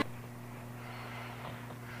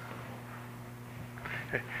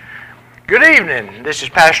Good evening. This is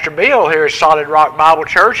Pastor Bill here at Solid Rock Bible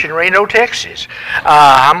Church in Reno, Texas.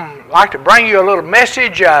 I'd like to bring you a little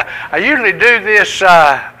message. I usually do this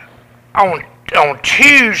on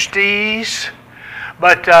Tuesdays,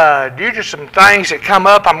 but due to some things that come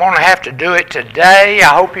up, I'm going to have to do it today.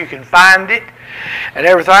 I hope you can find it and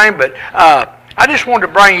everything, but I just wanted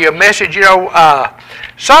to bring you a message. You know,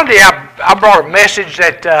 Sunday I brought a message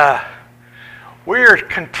that we're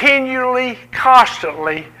continually,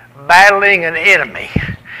 constantly battling an enemy.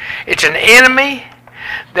 It's an enemy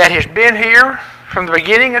that has been here from the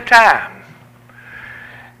beginning of time,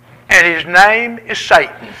 and his name is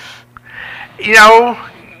Satan. You know,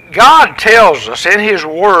 God tells us in His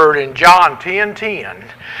Word in John 10:10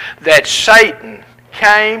 that Satan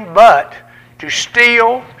came but to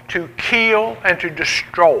steal, to kill, and to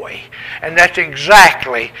destroy. And that's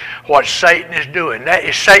exactly what Satan is doing. That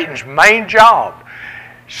is Satan's main job.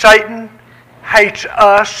 Satan hates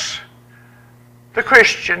us, the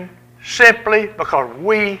Christian, simply because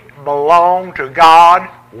we belong to God,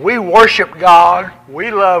 we worship God,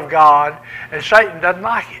 we love God, and Satan doesn't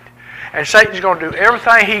like it. And Satan's going to do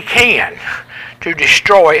everything he can to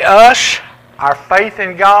destroy us, our faith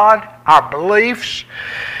in God, our beliefs,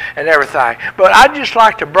 and everything. But I'd just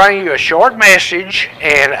like to bring you a short message,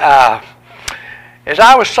 and as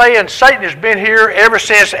I was saying, Satan has been here ever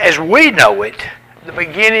since, as we know it, the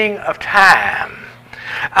beginning of time.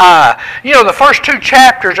 You know, the first two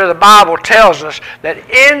chapters of the Bible tells us that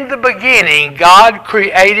in the beginning God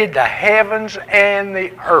created the heavens and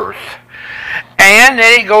the earth. And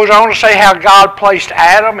then it goes on to say how God placed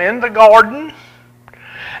Adam in the garden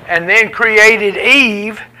and then created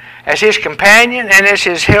Eve as his companion and as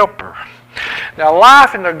his helper. Now,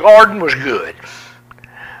 life in the garden was good,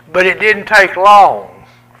 but it didn't take long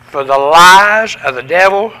for the lies of the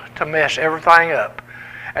devil to mess everything up.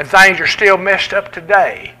 And things are still messed up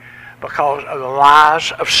today because of the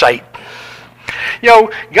lies of Satan. You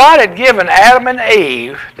know, God had given Adam and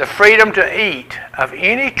Eve the freedom to eat of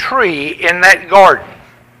any tree in that garden,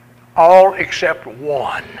 all except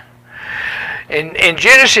one. In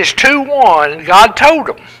Genesis 2:1, God told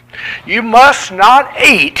them, "You must not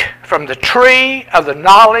eat from the tree of the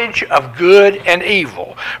knowledge of good and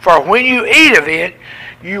evil, for when you eat of it,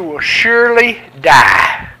 you will surely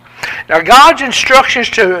die." Now, God's instructions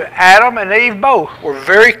to Adam and Eve both were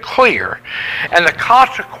very clear, and the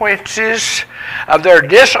consequences of their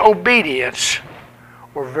disobedience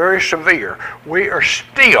were very severe. We are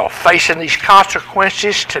still facing these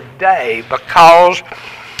consequences today because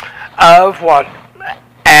of what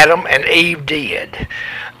Adam and Eve did.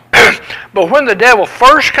 But when the devil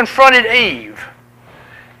first confronted Eve,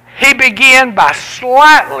 he began by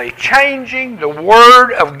slightly changing the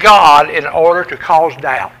Word of God in order to cause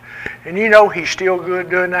doubt. And you know he's still good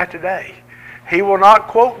doing that today. He will not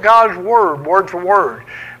quote God's Word, word for word,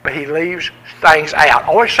 but he leaves things out.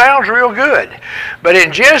 Oh, it sounds real good. But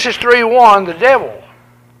in Genesis 3:1, the devil,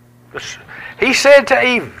 he said to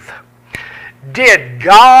Eve, "Did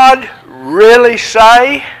God really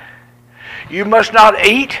say you must not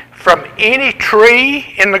eat from any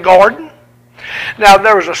tree in the garden?" Now,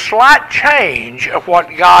 there was a slight change of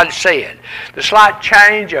what God said. The slight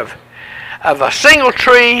change of a single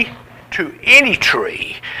tree to any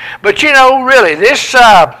tree. But you know, really, this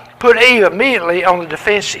put Eve immediately on the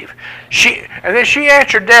defensive. And then she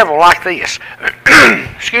answered the devil like this.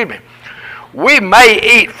 Excuse me. "We may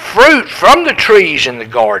eat fruit from the trees in the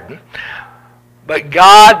garden, but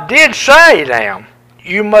God did say now,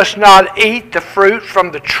 you must not eat the fruit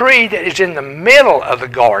from the tree that is in the middle of the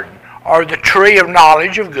garden, or the tree of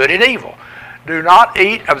knowledge of good and evil. Do not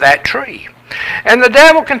eat of that tree." And the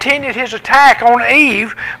devil continued his attack on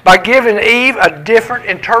Eve by giving Eve a different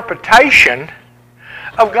interpretation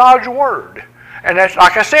of God's Word. And that's,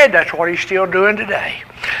 like I said, that's what he's still doing today.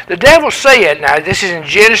 The devil said, now this is in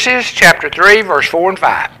Genesis chapter 3, verse 4 and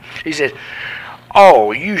 5. He says,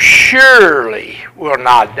 "Oh, you surely will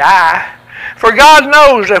not die. For God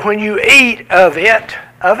knows that when you eat of it,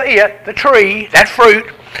 the tree, that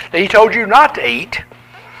fruit that he told you not to eat,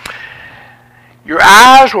 your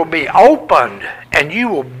eyes will be opened and you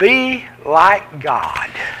will be like God."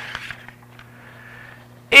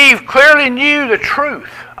 Eve clearly knew the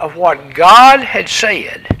truth of what God had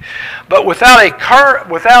said, but without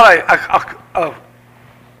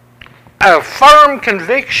a firm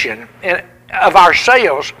conviction of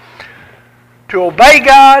ourselves to obey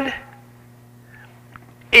God,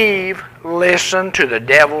 Eve listened to the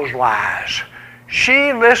devil's lies.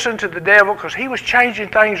 She listened to the devil because he was changing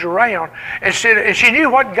things around, and she knew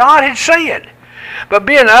what God had said. But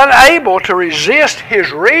being unable to resist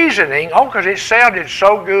his reasoning, because it sounded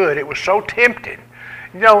so good, it was so tempting,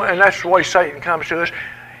 You know, and that's the way Satan comes to us.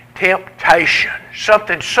 Temptation.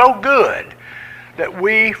 Something so good that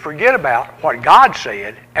we forget about what God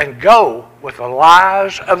said and go with the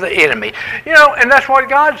lies of the enemy. You know, and that's what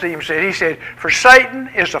God even said. He said, for Satan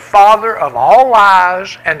is the father of all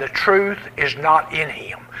lies, and the truth is not in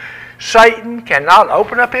him. Satan cannot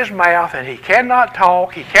open up his mouth, and he cannot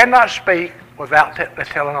talk, he cannot speak without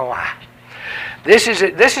telling a lie. This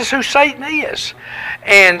is who Satan is.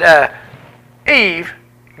 And Eve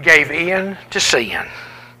gave in to sin.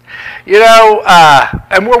 You know,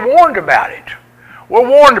 and we're warned about it. We're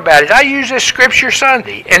warned about it. I use this scripture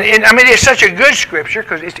Sunday, and I mean it's such a good scripture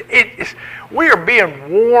because we are being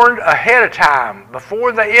warned ahead of time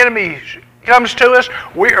before the enemy comes to us.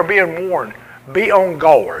 We are being warned. Be on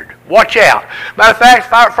guard. Watch out. Matter of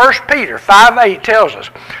fact, 1 Peter 5:8 tells us,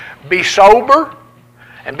 be sober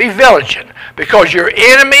and be vigilant, because your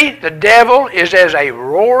enemy, the devil, is as a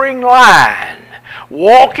roaring lion,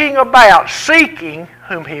 walking about seeking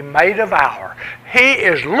whom he may devour. He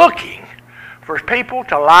is looking for people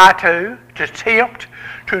to lie to tempt,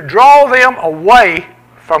 to draw them away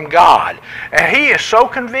from God. And he is so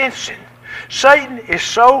convincing. Satan is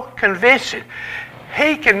so convincing.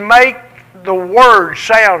 He can make the word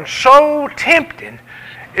sound so tempting,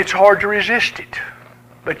 it's hard to resist it.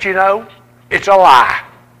 But you know, it's a lie.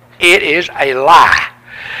 It is a lie.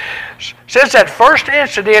 Since that first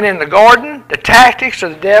incident in the garden, the tactics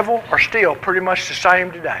of the devil are still pretty much the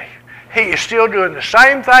same today. He is still doing the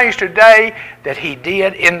same things today that he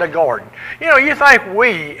did in the garden. You know, you think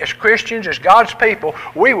we, as Christians, as God's people,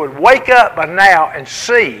 we would wake up by now and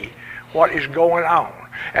see what is going on.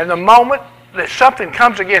 And the moment that something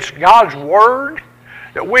comes against God's Word,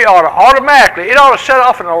 that we ought to automatically, it ought to set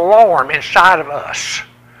off an alarm inside of us.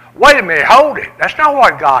 Wait a minute, hold it. That's not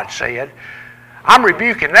what God said. I'm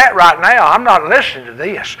rebuking that right now. I'm not listening to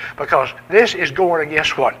this because this is going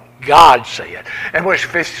against what God said. And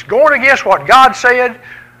if it's going against what God said,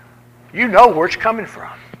 you know where it's coming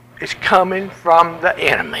from. It's coming from the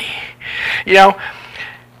enemy. You know,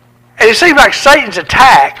 and it seems like Satan's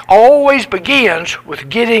attack always begins with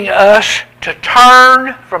getting us to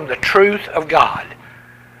turn from the truth of God.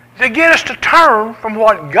 To get us to turn from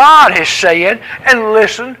what God has said and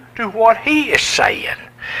listen to what He is saying.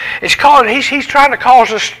 It's called, he's trying to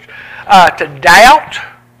cause us to doubt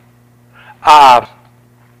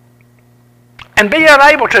and be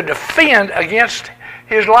unable to defend against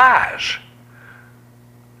his lies.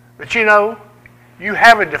 But you know, you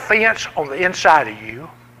have a defense on the inside of you,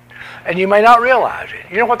 and you may not realize it.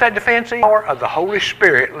 You know what that defense is? The power of the Holy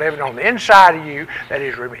Spirit living on the inside of you. That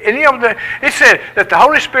is, and you know, it said that the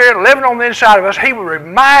Holy Spirit living on the inside of us, He will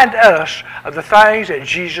remind us of the things that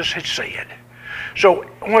Jesus had said. So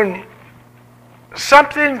when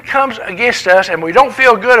something comes against us and we don't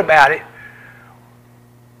feel good about it,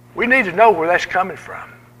 we need to know where that's coming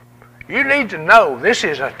from. You need to know this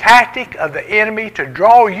is a tactic of the enemy to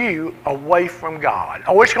draw you away from God.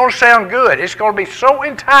 Oh, it's going to sound good. It's going to be so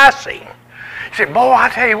enticing. You say, boy, I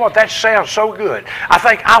tell you what, that sounds so good. I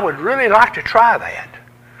think I would really like to try that.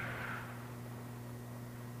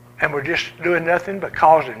 And we're just doing nothing but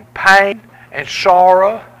causing pain and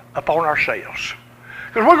sorrow upon ourselves.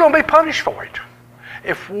 Because we're going to be punished for it.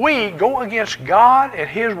 If we go against God and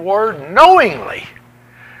His Word knowingly,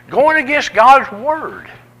 going against God's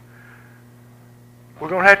Word, we're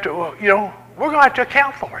going to have to, you know, we're going to have to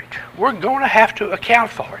account for it. We're going to have to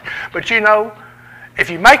account for it. But you know, if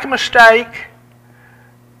you make a mistake,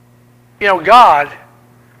 you know, God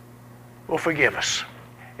will forgive us.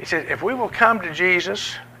 He says, if we will come to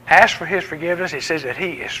Jesus, ask for His forgiveness, He says that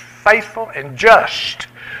He is faithful and just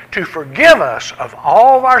to forgive us of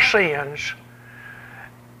all of our sins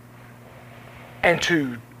and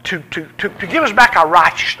to give us back our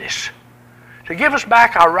righteousness. To give us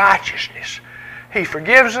back our righteousness. He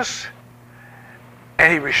forgives us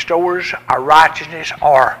and He restores our righteousness,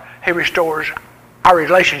 or He restores our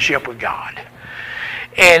relationship with God.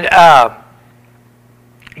 And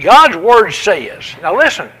God's Word says, now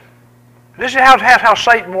listen, this is how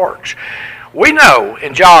Satan works. We know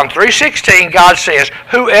in John 3:16, God says,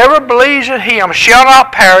 whoever believes in Him shall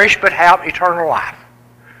not perish but have eternal life.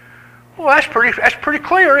 Well, that's pretty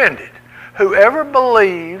clear, isn't it? Whoever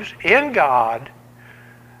believes in God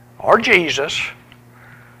or Jesus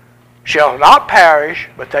shall not perish,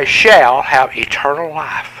 but they shall have eternal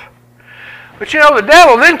life. But you know, the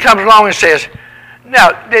devil then comes along and says,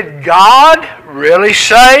 now, did God really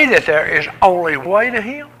say that there is only one way to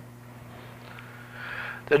Him?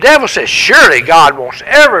 The devil says, surely God wants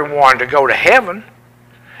everyone to go to heaven,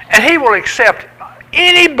 and He will accept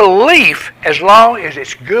any belief as long as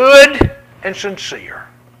it's good and sincere.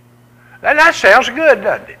 That sounds good,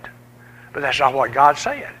 doesn't it? But that's not what God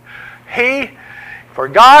said. For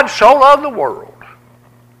God so loved the world,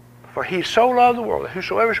 for he so loved the world, that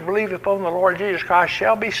whosoever shall believe upon the Lord Jesus Christ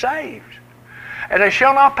shall be saved. And they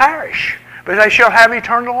shall not perish, but they shall have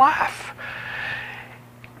eternal life.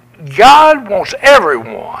 God wants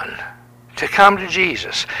everyone to come to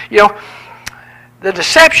Jesus. You know, the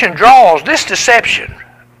deception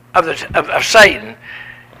of Satan,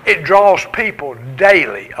 it draws people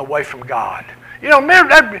daily away from God. You know,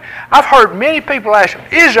 I've heard many people ask,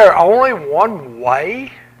 is there only one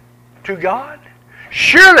way to God?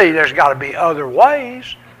 Surely there's got to be other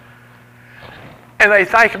ways. And they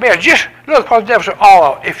think about it. Just look what the devil said.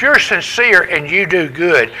 Oh, if you're sincere and you do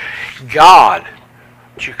good, God,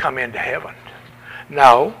 would you come into heaven?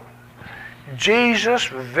 No. Jesus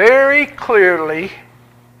very clearly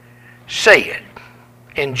said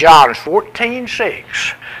in John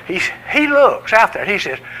 14:6, he looks out there and he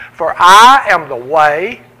says, for I am the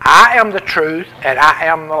way, I am the truth, and I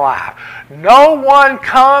am the life. No one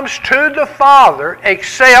comes to the Father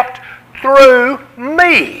except through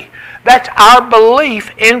me. That's our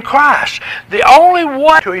belief in Christ. The only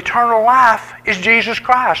way to eternal life is Jesus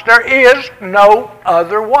Christ. There is no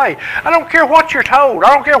other way. I don't care what you're told.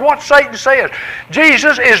 I don't care what Satan says.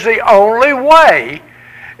 Jesus is the only way,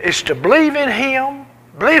 is to believe in him,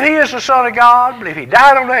 believe he is the Son of God, believe he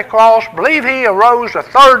died on that cross, believe he arose the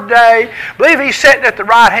third day, believe he's sitting at the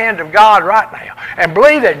right hand of God right now, and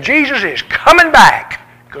believe that Jesus is coming back,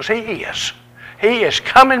 because he is. He is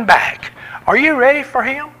coming back. Are you ready for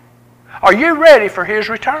him? Are you ready for his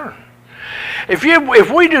return? If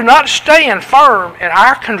we do not stand firm in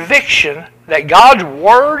our conviction that God's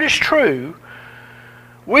word is true,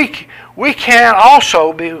 we can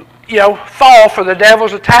also fall for the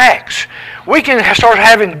devil's attacks. We can start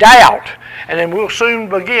having doubt, and then we'll soon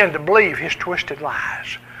begin to believe his twisted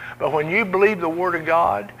lies. But when you believe the word of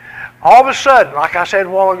God, all of a sudden, like I said a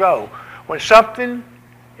while ago, when something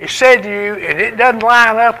is said to you and it doesn't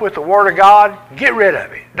line up with the Word of God, get rid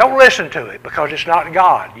of it. Don't listen to it, because it's not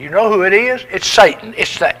God. You know who it is? It's Satan.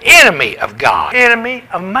 It's the enemy of God, enemy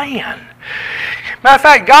of man. Matter of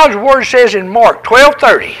fact, God's Word says in Mark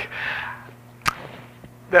 12:30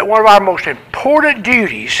 that one of our most important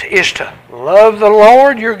duties is to love the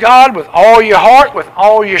Lord your God with all your heart, with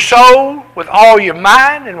all your soul, with all your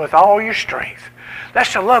mind, and with all your strength.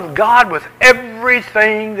 That's to love God with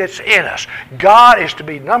everything that's in us. God is to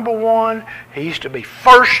be number one. He's to be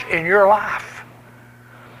first in your life.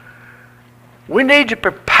 We need to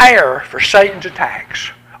prepare for Satan's attacks.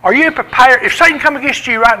 Are you prepared? If Satan comes against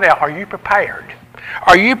you right now, are you prepared?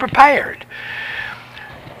 Are you prepared?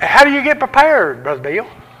 How do you get prepared, Brother Bill?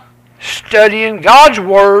 Studying God's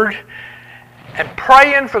Word and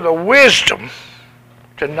praying for the wisdom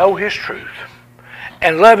to know His truth.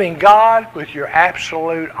 And loving God with your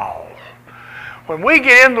absolute all. When we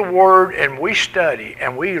get in the Word and we study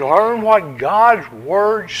and we learn what God's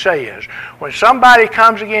Word says, when somebody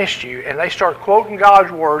comes against you and they start quoting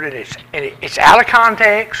God's Word and it's out of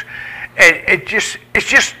context, and it's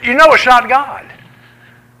just you know it's not God.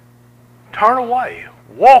 Turn away,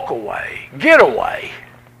 walk away, get away,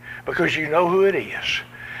 because you know who it is.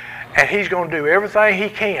 And he's going to do everything he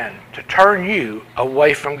can to turn you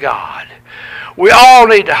away from God. We all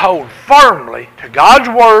need to hold firmly to God's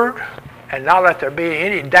Word and not let there be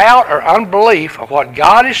any doubt or unbelief of what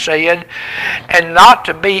God has said, and not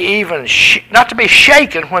to be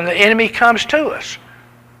shaken when the enemy comes to us.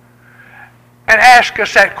 And ask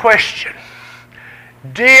us that question: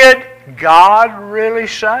 did God really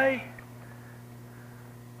say?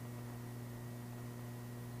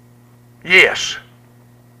 Yes.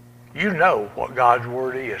 You know what God's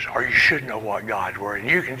Word is, or you should know what God's Word is. And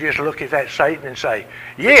you can just look at that Satan and say,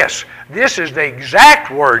 yes, this is the exact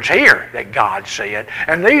words here that God said,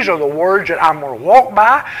 and these are the words that I'm going to walk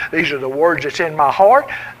by. These are the words that's in my heart.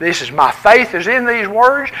 This is my faith is in these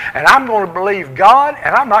words, and I'm going to believe God,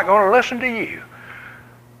 and I'm not going to listen to you.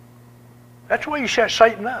 That's the way you set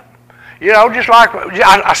Satan up. You know, just like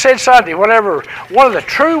I said Sunday, one of the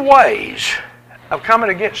true ways of coming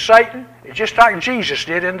against Satan is just like Jesus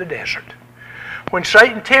did in the desert. When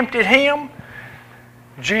Satan tempted him,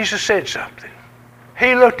 Jesus said something.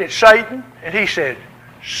 He looked at Satan and he said,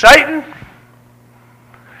 Satan,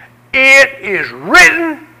 it is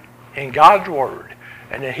written in God's Word.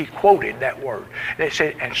 And then he quoted that word. And it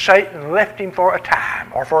said, and Satan left him for a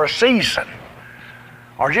time, or for a season,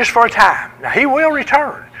 or just for a time. Now he will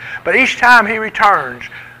return, but each time he returns,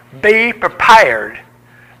 be prepared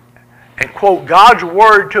and quote God's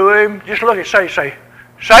Word to him. Just look at Satan and say,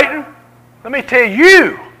 Satan, let me tell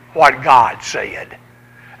you what God said.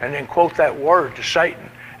 And then quote that word to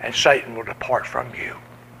Satan and Satan will depart from you.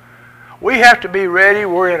 We have to be ready.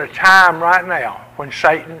 We're in a time right now when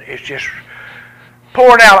Satan is just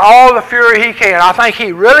pouring out all the fury he can. I think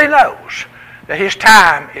he really knows that his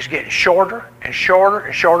time is getting shorter and shorter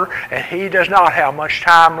and shorter, and he does not have much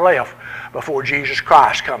time left before Jesus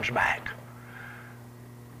Christ comes back.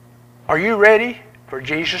 Are you ready for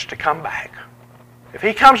Jesus to come back? If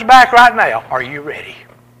he comes back right now, are you ready?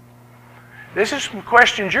 This is some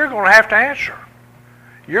questions you're going to have to answer.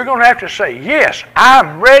 You're going to have to say, yes,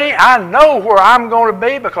 I'm ready. I know where I'm going to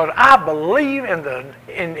be because I believe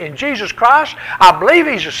in Jesus Christ. I believe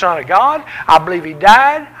he's the Son of God. I believe he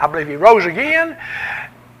died. I believe he rose again.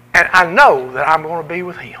 And I know that I'm going to be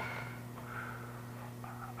with him.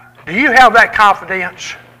 Do you have that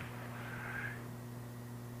confidence?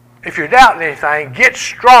 If you're doubting anything, get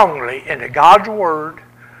strongly into God's Word,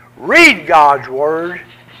 read God's Word,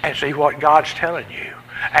 and see what God's telling you.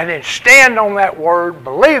 And then stand on that Word,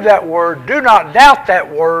 believe that Word, do not doubt that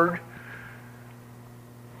Word,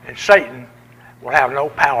 and Satan will have no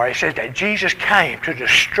power. It says that Jesus came to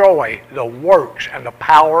destroy the works and the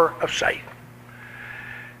power of Satan.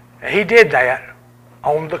 And he did that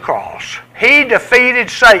on the cross. He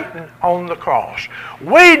defeated Satan on the cross.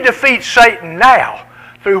 We defeat Satan now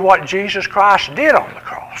through what Jesus Christ did on the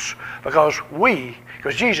cross,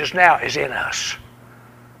 because Jesus now is in us.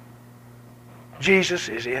 Jesus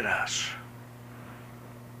is in us.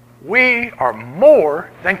 We are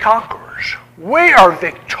more than conquerors. We are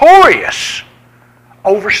victorious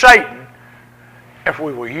over Satan if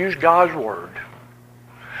we will use God's Word.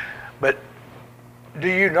 But do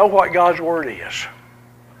you know what God's Word is?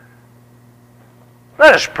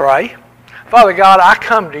 Let us pray. Father God, I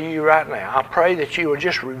come to you right now. I pray that you will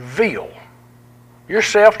just reveal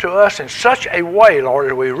yourself to us in such a way, Lord,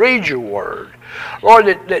 as we read your Word. Lord,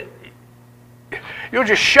 that you'll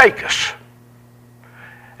just shake us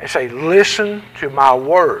and say, listen to my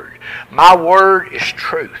Word. My Word is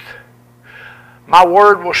truth. My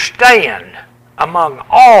Word will stand among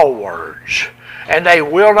all words, and they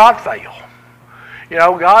will not fail. You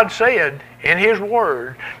know, God said in his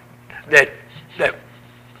Word that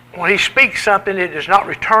when he speaks something, it does not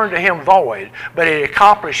return to him void, but it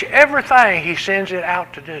accomplishes everything he sends it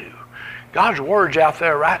out to do. God's Word's out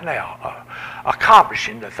there right now,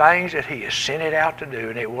 accomplishing the things that he has sent it out to do,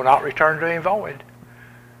 and it will not return to him void.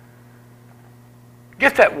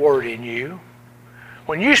 Get that Word in you.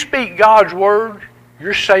 When you speak God's Word,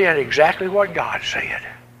 you're saying exactly what God said.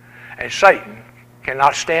 And Satan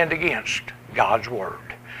cannot stand against God's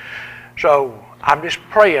Word. So I'm just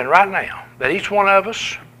praying right now that each one of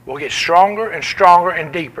us will get stronger and stronger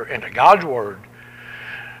and deeper into God's Word,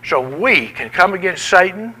 so we can come against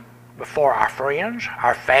Satan before our friends,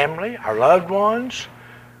 our family, our loved ones,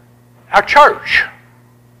 our church.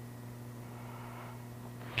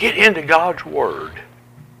 Get into God's Word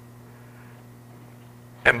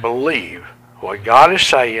and believe what God is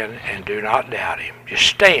saying and do not doubt him. Just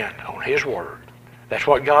stand on his Word. That's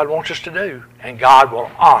what God wants us to do, and God will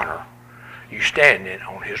honor you standing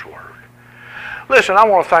on his Word. Listen, I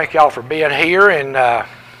want to thank y'all for being here, and I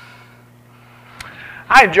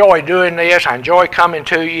enjoy doing this. I enjoy coming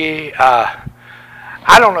to you.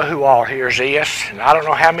 I don't know who all hears this, and I don't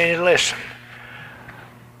know how many listen.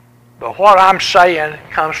 But what I'm saying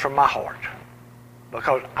comes from my heart,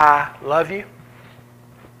 because I love you.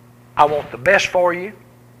 I want the best for you.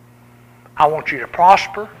 I want you to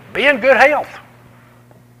prosper, be in good health.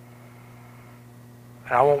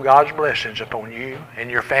 And I want God's blessings upon you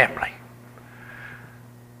and your family.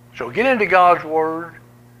 So get into God's Word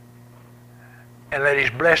and let his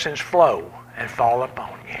blessings flow and fall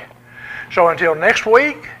upon you. So until next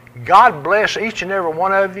week, God bless each and every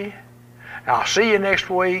one of you. And I'll see you next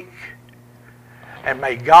week. And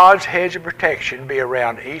may God's hedge of protection be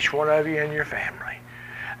around each one of you and your family.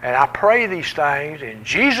 And I pray these things in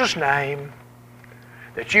Jesus' name,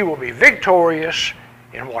 that you will be victorious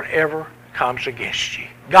in whatever comes against you.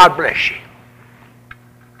 God bless you.